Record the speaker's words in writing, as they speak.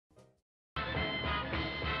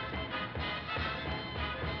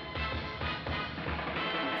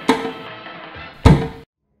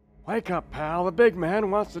Wake up, pal. The big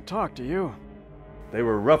man wants to talk to you. They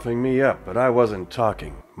were roughing me up, but I wasn't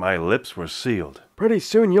talking. My lips were sealed. Pretty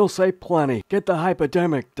soon you'll say plenty. Get the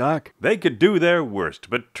hypodemic, Doc. They could do their worst,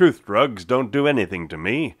 but truth drugs don't do anything to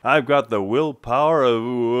me. I've got the willpower of...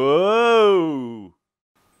 Whoa!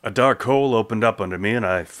 A dark hole opened up under me and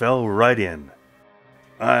I fell right in.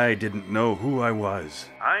 I didn't know who I was.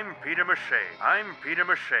 I'm Peter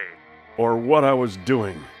Mache. Or what I was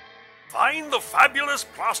doing. Find the fabulous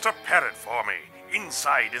plaster parrot for me.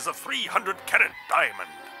 Inside is a 300-carat diamond.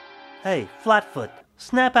 Hey, Flatfoot,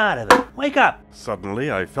 snap out of it. Wake up!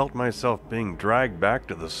 Suddenly, I felt myself being dragged back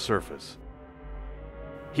to the surface.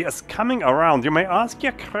 He is coming around. You may ask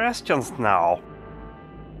your questions now.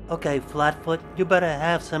 Okay, Flatfoot, you better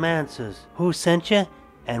have some answers. Who sent you,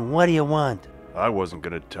 and what do you want? I wasn't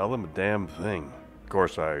going to tell him a damn thing. Of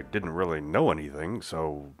course, I didn't really know anything,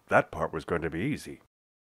 so that part was going to be easy.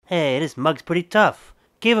 Hey, this mug's pretty tough.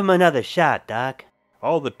 Give him another shot, Doc.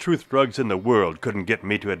 All the truth drugs in the world couldn't get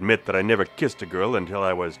me to admit that I never kissed a girl until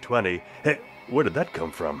I was 20. Hey, where did that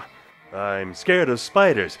come from? I'm scared of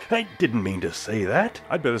spiders. I didn't mean to say that.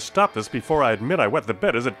 I'd better stop this before I admit I wet the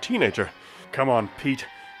bed as a teenager. Come on, Pete.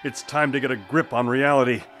 It's time to get a grip on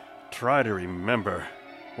reality. Try to remember.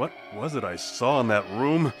 What was it I saw in that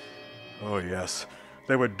room? Oh, yes.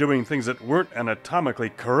 They were doing things that weren't anatomically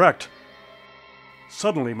correct.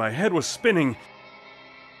 Suddenly, my head was spinning.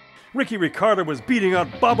 Ricky Ricardo was beating out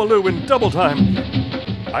Babalu in double time.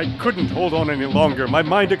 I couldn't hold on any longer. My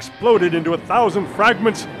mind exploded into 1,000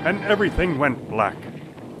 fragments, and everything went black.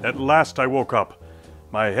 At last I woke up.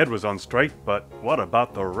 My head was on straight, but what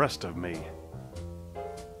about the rest of me?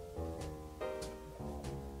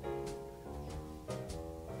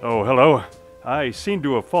 Oh, hello. I seem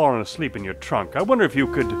to have fallen asleep in your trunk. I wonder if you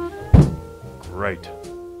could... Great.